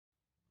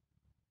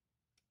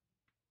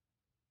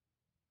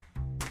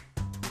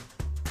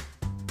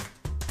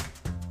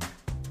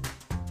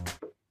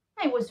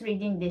I was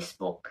reading this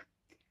book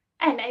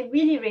and I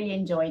really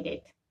enjoyed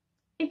it.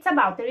 It's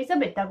about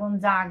Elisabetta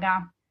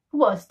Gonzaga, who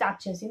was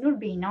Duchess in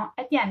Urbino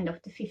at the end of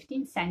the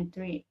 15th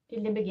century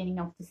till the beginning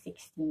of the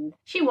 16th.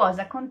 She was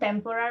a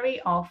contemporary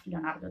of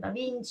Leonardo da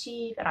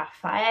Vinci,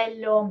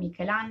 Raffaello,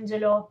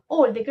 Michelangelo,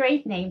 all the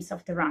great names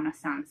of the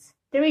Renaissance.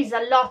 There is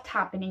a lot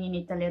happening in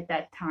Italy at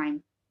that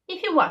time.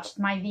 If you watched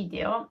my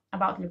video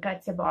about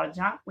Lucrezia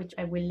Borgia, which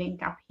I will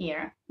link up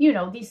here, you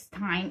know this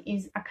time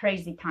is a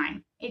crazy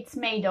time. It's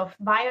made of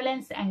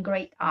violence and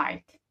great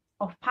art,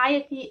 of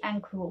piety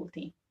and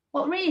cruelty.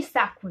 What really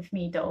stuck with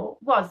me, though,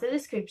 was the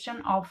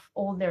description of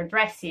all their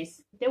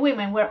dresses. The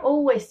women were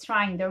always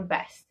trying their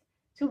best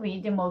to be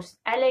the most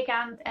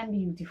elegant and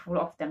beautiful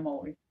of them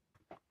all.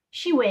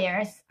 She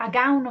wears a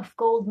gown of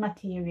gold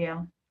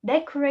material,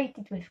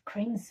 decorated with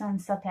crimson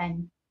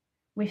satin,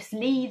 with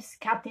sleeves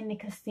cut in the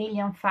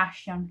Castilian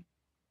fashion,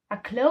 a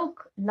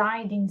cloak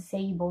lined in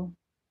sable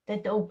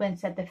that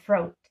opens at the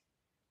throat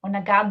on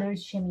a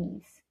gathered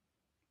chemise.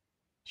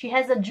 She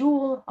has a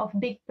jewel of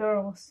big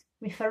pearls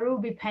with a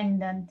ruby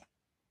pendant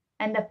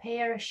and a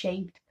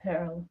pear-shaped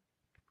pearl.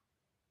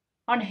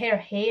 On her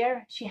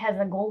hair she has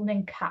a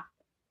golden cap,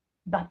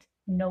 but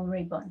no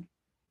ribbon.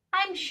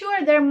 I'm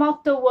sure their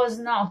motto was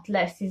not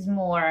less is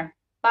more,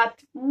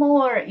 but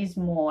more is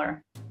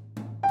more.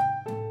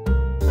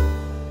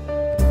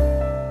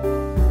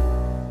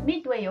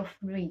 Midway of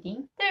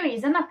reading, there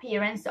is an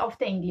appearance of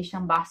the English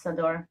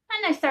ambassador,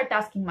 and I start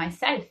asking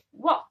myself,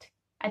 what,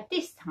 at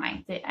this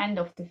time, the end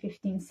of the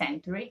 15th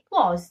century,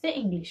 was the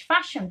English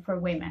fashion for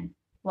women?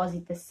 Was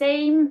it the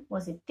same?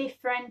 Was it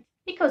different?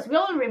 Because we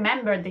all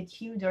remember the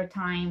Tudor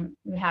time.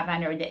 We have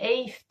Henry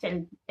VIII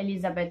till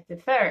Elizabeth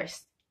I.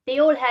 They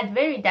all had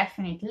very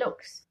definite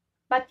looks.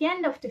 But the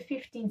end of the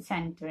 15th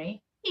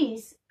century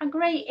is a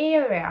grey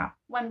area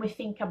when we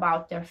think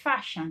about their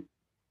fashion.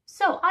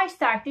 So I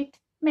started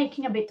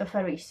making a bit of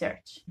a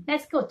research.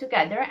 Let's go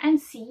together and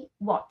see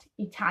what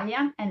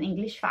Italian and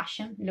English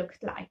fashion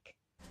looked like.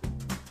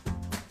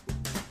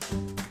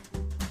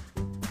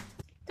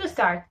 To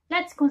start,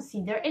 let's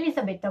consider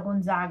Elisabetta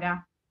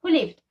Gonzaga, who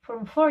lived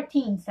from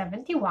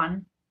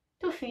 1471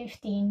 to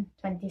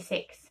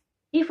 1526.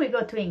 If we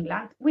go to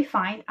England, we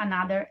find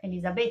another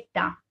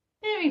Elisabetta,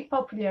 very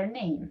popular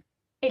name,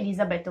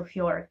 Elizabeth of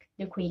York,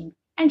 the Queen,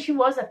 and she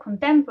was a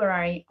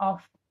contemporary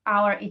of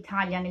our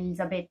Italian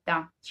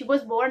Elisabetta. She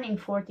was born in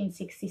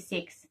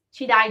 1466.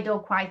 She died though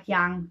quite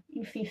young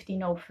in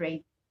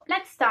 1503.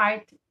 Let's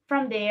start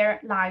from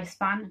their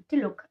lifespan to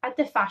look at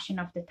the fashion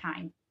of the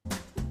time.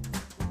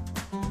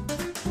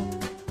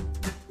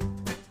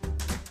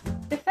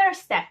 The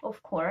first step,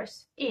 of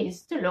course,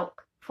 is to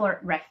look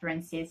for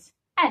references.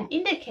 And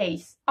in the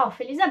case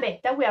of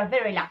Elisabetta, we are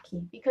very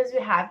lucky because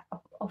we have an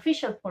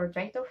official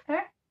portrait of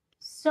her,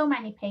 so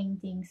many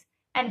paintings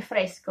and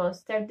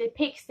frescoes that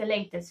depicts the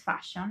latest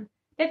fashion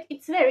that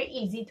it's very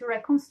easy to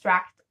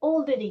reconstruct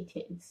all the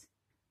details.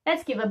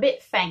 Let's give a big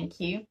thank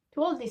you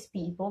to all these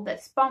people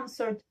that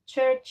sponsored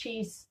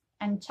churches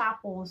and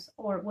chapels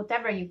or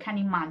whatever you can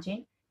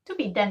imagine to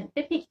be then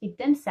depicted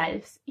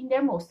themselves in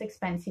their most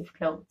expensive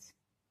clothes.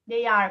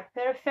 They are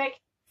perfect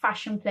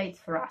fashion plates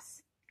for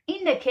us.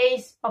 In the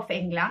case of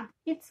England,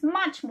 it's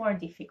much more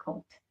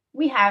difficult.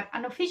 We have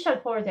an official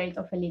portrait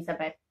of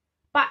Elizabeth,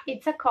 but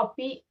it's a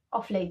copy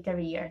of later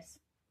years.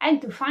 And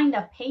to find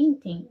a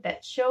painting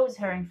that shows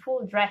her in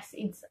full dress,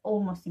 it's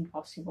almost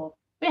impossible.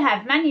 We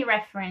have many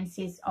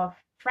references of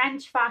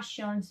French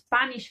fashion,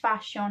 Spanish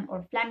fashion,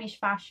 or Flemish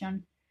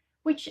fashion,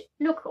 which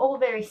look all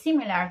very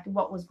similar to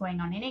what was going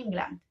on in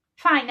England.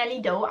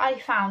 Finally, though, I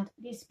found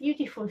these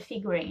beautiful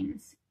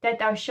figurines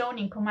that are shown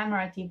in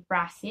commemorative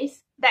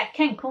brasses that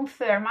can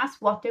confirm us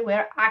what they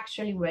were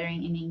actually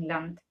wearing in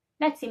England.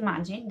 Let's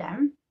imagine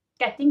them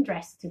getting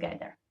dressed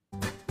together.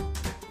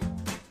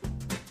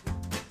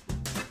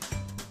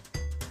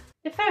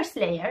 The first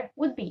layer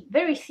would be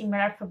very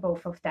similar for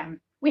both of them.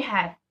 We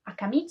have a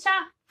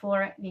camicia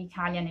for the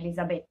Italian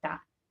Elisabetta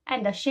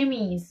and a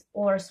chemise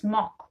or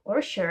smock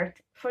or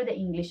shirt for the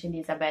English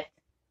Elizabeth.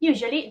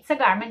 Usually it's a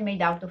garment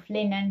made out of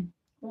linen,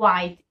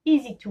 white,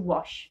 easy to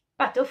wash.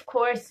 But of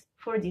course,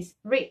 for this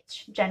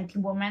rich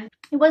gentlewoman,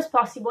 it was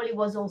possible it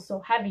was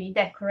also heavily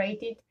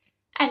decorated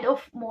and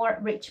of more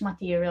rich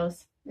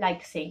materials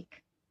like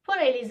silk. For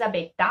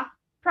Elisabetta,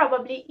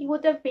 probably it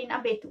would have been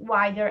a bit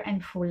wider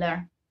and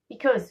fuller,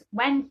 because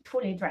when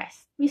fully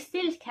dressed, we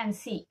still can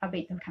see a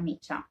bit of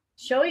camicia.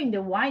 Showing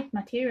the white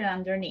material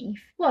underneath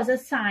was a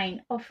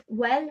sign of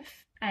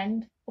wealth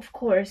and, of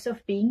course,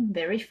 of being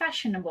very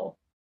fashionable.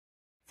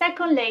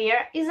 Second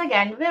layer is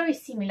again very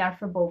similar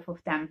for both of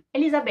them.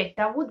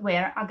 Elisabetta would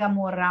wear a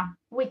gamorra,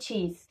 which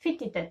is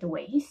fitted at the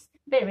waist,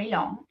 very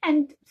long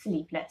and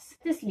sleeveless.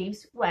 The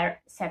sleeves were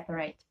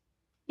separate.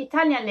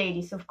 Italian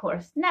ladies, of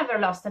course, never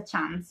lost a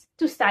chance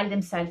to style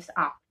themselves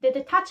up. The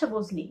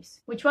detachable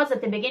sleeves, which was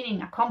at the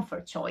beginning a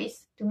comfort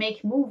choice to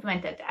make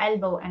movement at the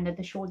elbow and at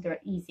the shoulder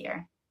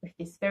easier, with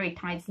these very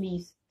tight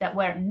sleeves that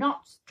were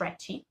not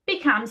stretchy,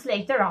 becomes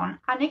later on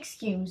an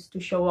excuse to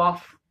show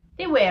off.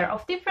 They were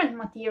of different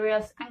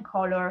materials and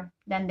color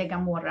than the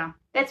Gamorra.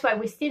 That's why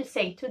we still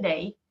say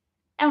today,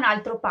 è un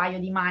altro paio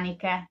di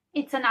maniche.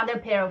 It's another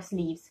pair of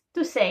sleeves,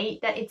 to say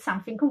that it's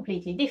something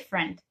completely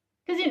different.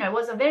 Because, you know, it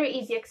was a very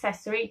easy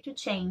accessory to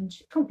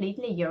change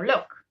completely your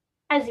look,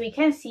 as we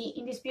can see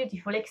in this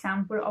beautiful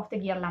example of the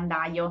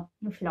Ghirlandaio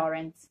in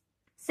Florence.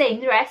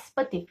 Same dress,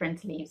 but different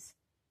sleeves.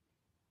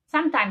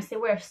 Sometimes they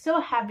were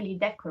so heavily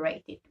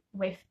decorated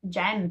with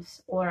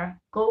gems or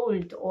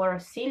gold or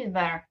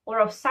silver or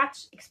of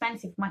such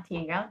expensive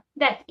material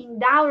that in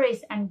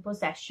dowries and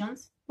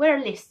possessions were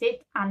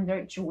listed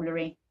under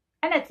jewellery.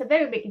 And that's a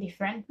very big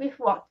difference with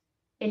what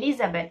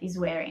Elizabeth is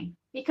wearing.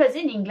 Because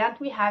in England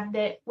we have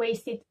the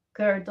waisted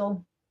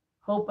girdle.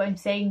 Hope I'm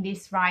saying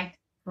this right.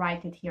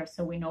 Write it here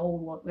so we know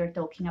what we're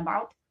talking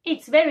about.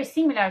 It's very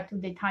similar to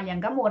the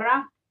Italian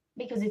Gamorra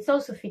because it's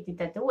also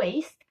fitted at the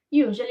waist,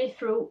 usually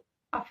through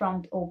a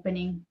front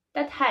opening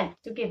that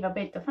helped to give a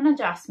bit of an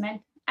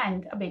adjustment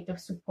and a bit of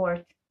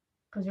support,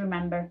 because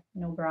remember,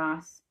 no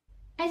bras.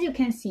 As you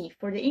can see,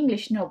 for the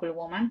English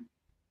noblewoman,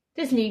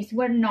 the sleeves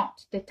were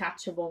not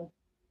detachable.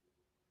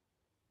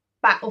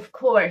 But of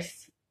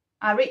course,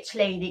 a rich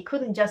lady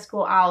couldn't just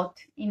go out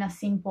in a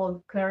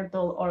simple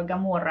girdle or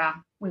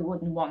Gamorra. We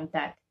wouldn't want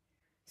that.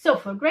 So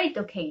for great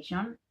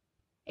occasion,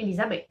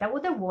 Elisabetta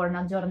would have worn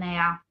a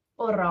giornea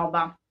or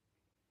roba,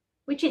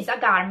 which is a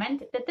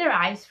garment that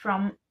derives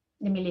from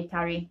the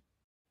military.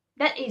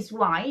 That is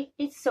why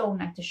it's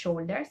sewn at the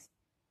shoulders,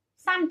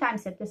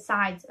 sometimes at the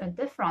sides and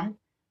the front,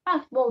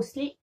 but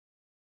mostly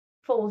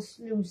falls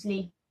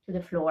loosely to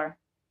the floor.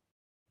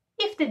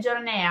 If the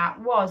giornea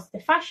was the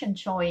fashion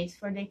choice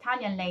for the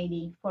Italian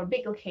lady for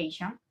big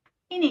occasion,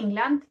 in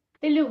England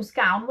the loose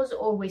gown was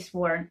always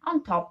worn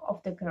on top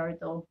of the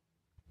girdle.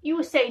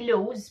 You say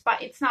loose,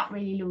 but it's not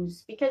really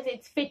loose because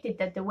it's fitted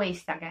at the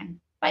waist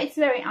again, but it's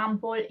very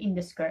ample in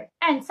the skirt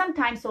and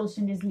sometimes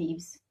also in the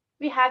sleeves.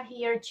 We have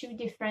here two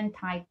different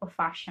types of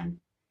fashion.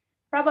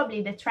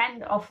 Probably the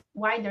trend of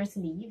wider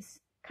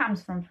sleeves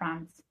comes from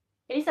France.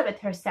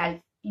 Elizabeth herself,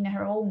 in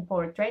her own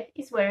portrait,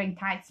 is wearing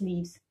tight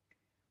sleeves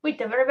with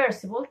the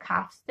reversible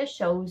cuffs that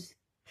shows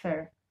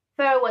fur.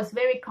 Fur was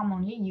very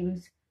commonly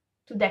used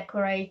to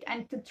decorate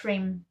and to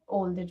trim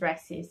all the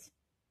dresses.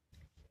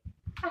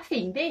 A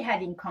thing they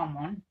had in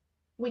common,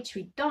 which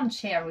we don't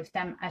share with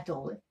them at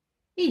all,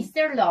 is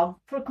their love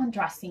for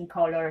contrasting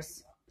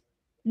colors.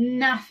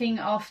 Nothing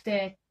of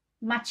the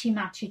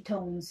matchy-matchy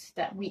tones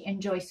that we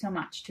enjoy so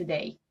much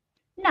today.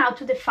 Now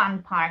to the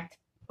fun part,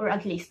 or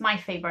at least my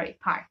favorite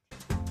part.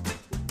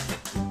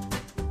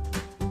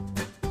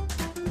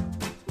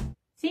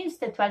 Since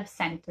the 12th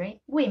century,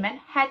 women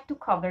had to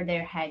cover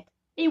their head.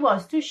 It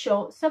was to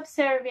show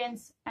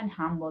subservience and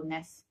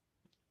humbleness.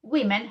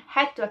 Women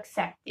had to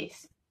accept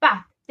this,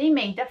 but they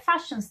made a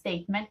fashion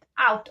statement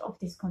out of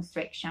this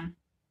constriction.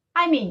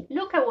 I mean,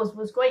 look at what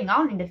was going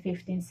on in the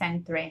 15th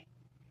century.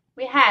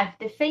 We have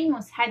the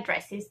famous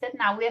headdresses that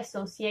now we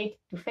associate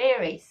to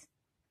fairies.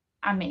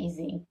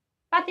 Amazing.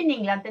 But in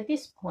England at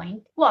this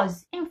point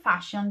was in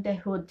fashion the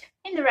hood.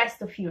 In the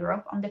rest of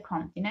Europe on the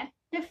continent,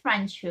 the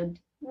French hood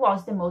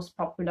was the most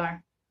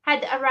popular.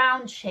 Had a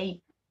round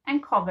shape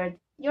and covered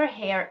your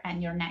hair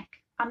and your neck.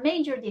 A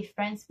major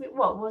difference with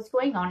what was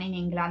going on in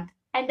England.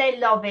 And I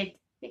love it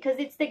because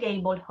it's the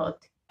gable hood.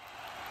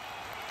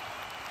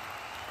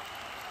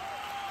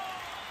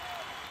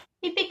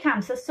 It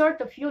becomes a sort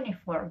of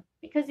uniform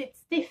because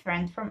it's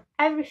different from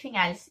everything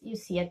else you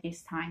see at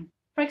this time.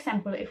 For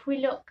example, if we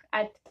look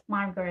at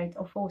Margaret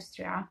of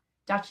Austria,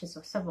 Duchess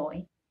of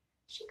Savoy,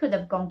 she could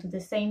have gone to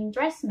the same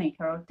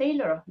dressmaker or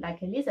tailor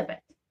like Elizabeth.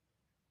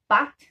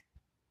 But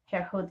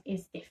her hood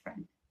is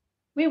different.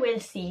 We will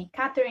see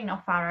Catherine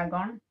of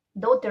Aragon,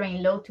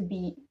 daughter-in-law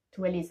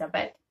to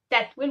Elizabeth,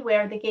 that will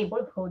wear the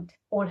gable hood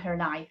all her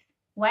life.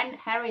 When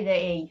Henry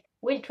VIII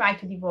will try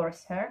to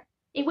divorce her,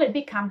 it will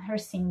become her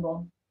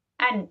symbol.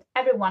 And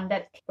everyone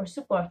that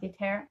supported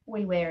her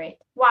will wear it.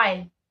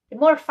 While the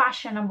more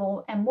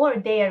fashionable and more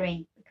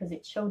daring, because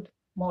it showed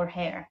more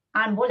hair,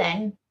 Anne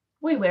Boleyn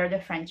will wear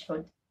the French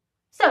hood.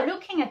 So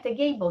looking at the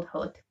gabled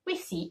hood, we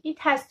see it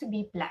has to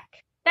be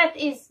black. That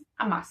is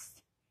a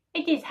must.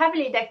 It is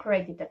heavily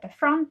decorated at the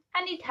front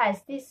and it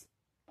has this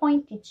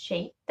pointed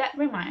shape that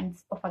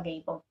reminds of a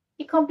gable.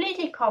 It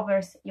completely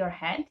covers your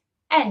head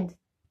and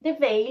the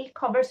veil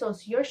covers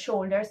also your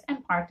shoulders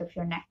and part of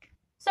your neck.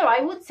 So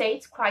I would say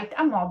it's quite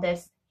a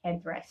modest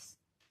headdress.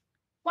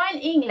 While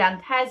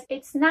England has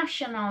its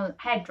national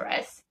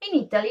headdress, in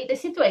Italy the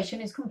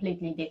situation is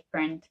completely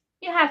different.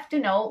 You have to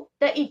know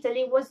that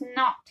Italy was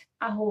not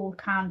a whole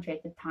country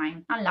at the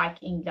time, unlike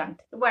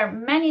England. There were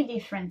many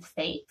different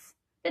states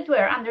that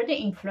were under the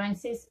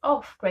influences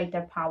of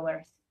greater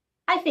powers.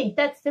 I think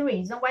that's the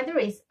reason why there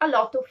is a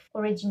lot of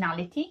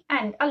originality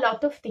and a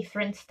lot of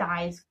different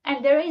styles,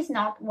 and there is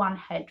not one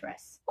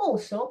headdress.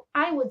 Also,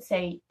 I would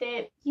say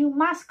that you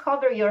must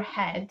cover your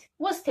head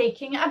was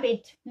taken a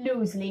bit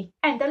loosely,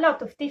 and a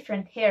lot of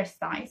different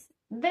hairstyles,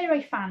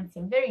 very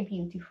fancy, very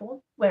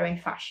beautiful, were in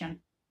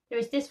fashion. There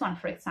is this one,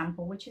 for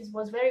example, which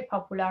was very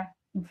popular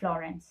in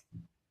Florence.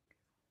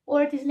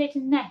 Or this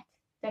little net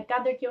that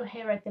gathered your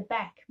hair at the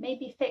back,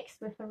 maybe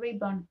fixed with a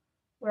ribbon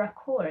or a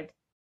cord,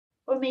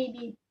 or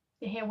maybe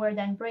the hair were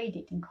then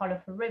braided in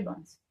colorful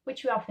ribbons,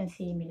 which we often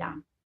see in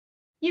Milan.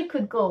 You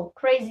could go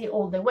crazy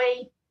all the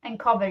way and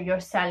cover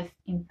yourself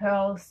in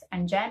pearls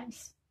and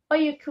gems, or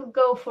you could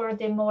go for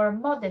the more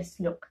modest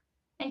look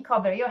and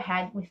cover your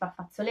head with a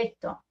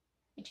fazzoletto,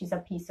 which is a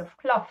piece of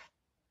cloth,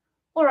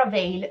 or a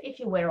veil if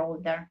you were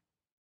older.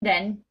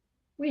 Then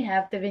we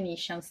have the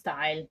Venetian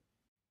style.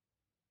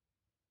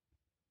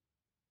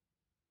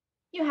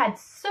 You had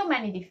so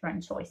many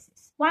different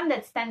choices. One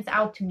that stands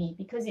out to me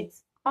because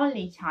it's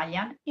only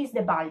Italian is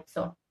the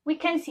balzo. We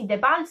can see the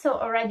balzo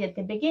already at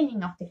the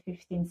beginning of the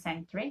 15th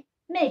century,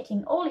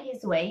 making all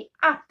his way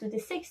up to the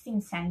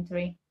 16th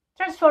century,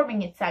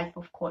 transforming itself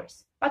of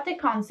course. But the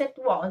concept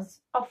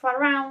was of a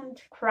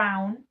round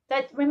crown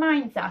that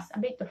reminds us a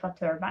bit of a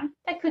turban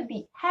that could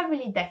be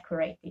heavily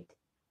decorated.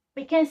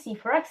 We can see,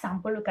 for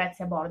example,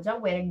 Lucrezia Borgia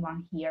wearing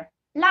one here.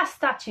 Last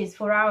touches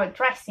for our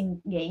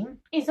dressing game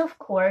is of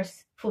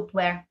course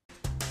footwear.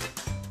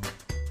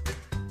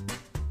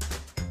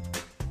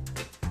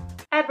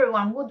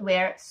 Everyone would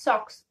wear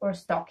socks or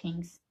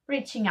stockings,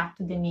 reaching up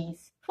to the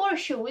knees. For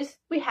shoes,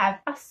 we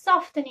have a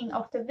softening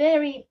of the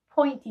very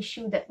pointy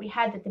shoe that we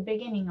had at the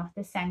beginning of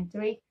the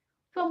century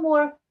to a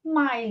more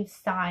mild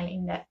style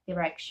in that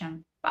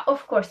direction. But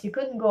of course, you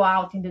couldn't go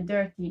out in the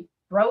dirty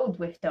road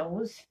with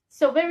those,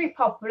 so very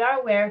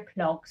popular were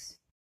clogs.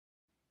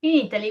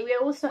 In Italy, we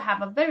also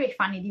have a very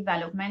funny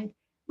development,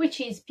 which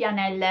is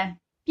pianelle.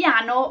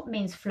 Piano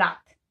means flat,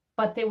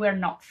 but they were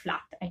not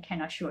flat, I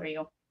can assure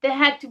you. They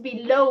had to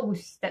be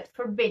lows that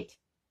forbid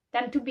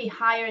them to be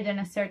higher than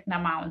a certain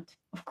amount.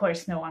 Of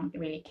course, no one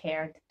really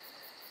cared.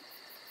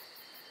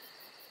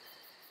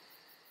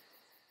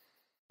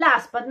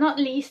 Last but not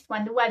least,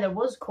 when the weather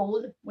was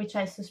cold, which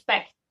I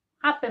suspect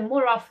happened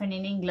more often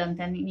in England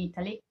than in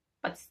Italy,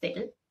 but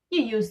still,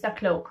 you used a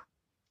cloak.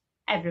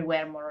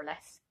 Everywhere, more or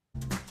less.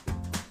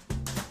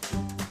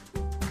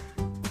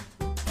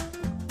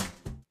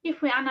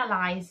 If we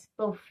analyze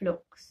both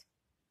looks,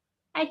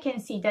 I can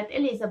see that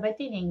Elizabeth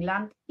in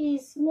England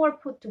is more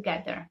put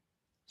together.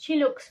 She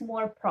looks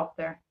more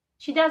proper.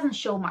 She doesn't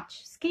show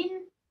much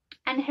skin,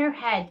 and her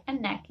head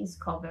and neck is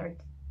covered.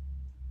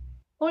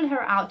 All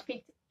her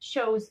outfit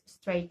shows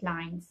straight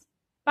lines,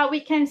 but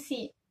we can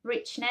see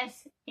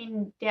richness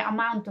in the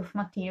amount of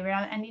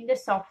material and in the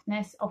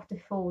softness of the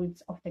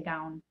folds of the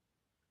gown.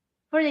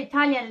 For the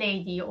Italian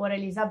lady or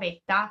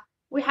Elisabetta,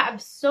 we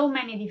have so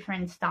many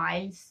different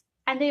styles,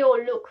 and they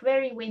all look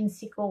very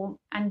whimsical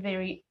and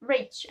very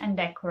rich and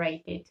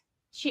decorated.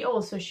 She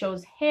also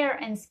shows hair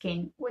and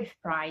skin with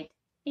pride.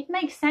 It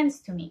makes sense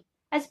to me,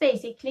 as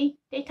basically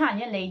the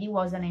Italian lady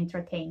was an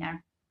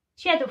entertainer.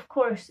 She had of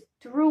course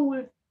to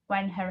rule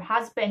when her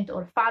husband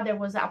or father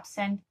was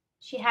absent.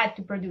 She had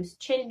to produce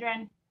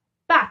children,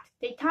 but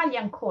the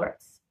Italian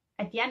courts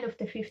at the end of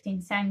the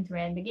 15th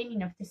century and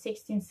beginning of the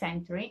 16th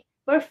century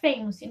were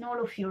famous in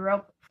all of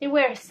Europe. They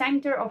were a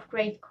center of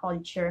great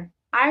culture.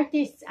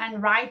 Artists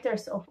and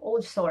writers of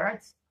all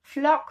sorts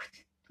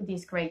flocked to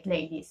these great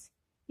ladies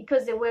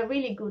because they were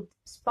really good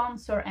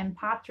sponsors and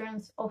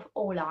patrons of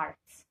all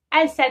arts.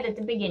 As said at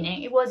the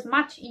beginning, it was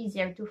much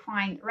easier to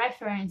find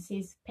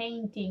references,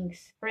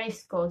 paintings,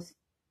 frescoes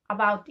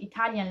about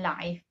Italian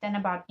life than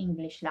about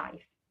English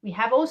life. We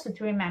have also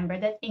to remember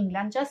that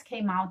England just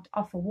came out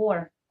of a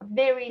war, a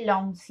very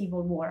long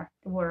civil war,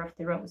 the War of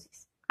the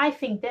Roses. I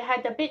think they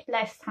had a bit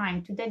less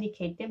time to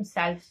dedicate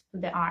themselves to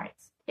the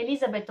arts.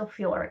 Elizabeth of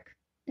York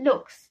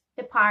looks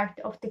the part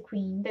of the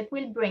queen that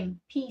will bring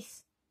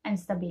peace and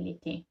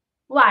stability,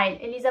 while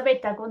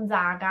Elisabetta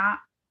Gonzaga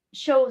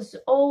shows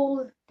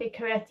all the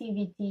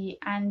creativity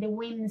and the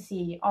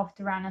whimsy of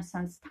the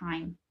Renaissance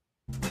time.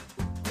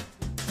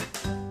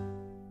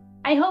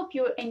 I hope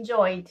you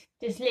enjoyed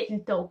this little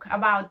talk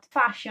about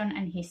fashion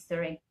and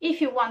history.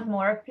 If you want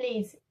more,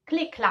 please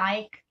click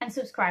like and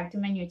subscribe to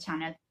my new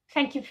channel.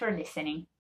 Thank you for listening.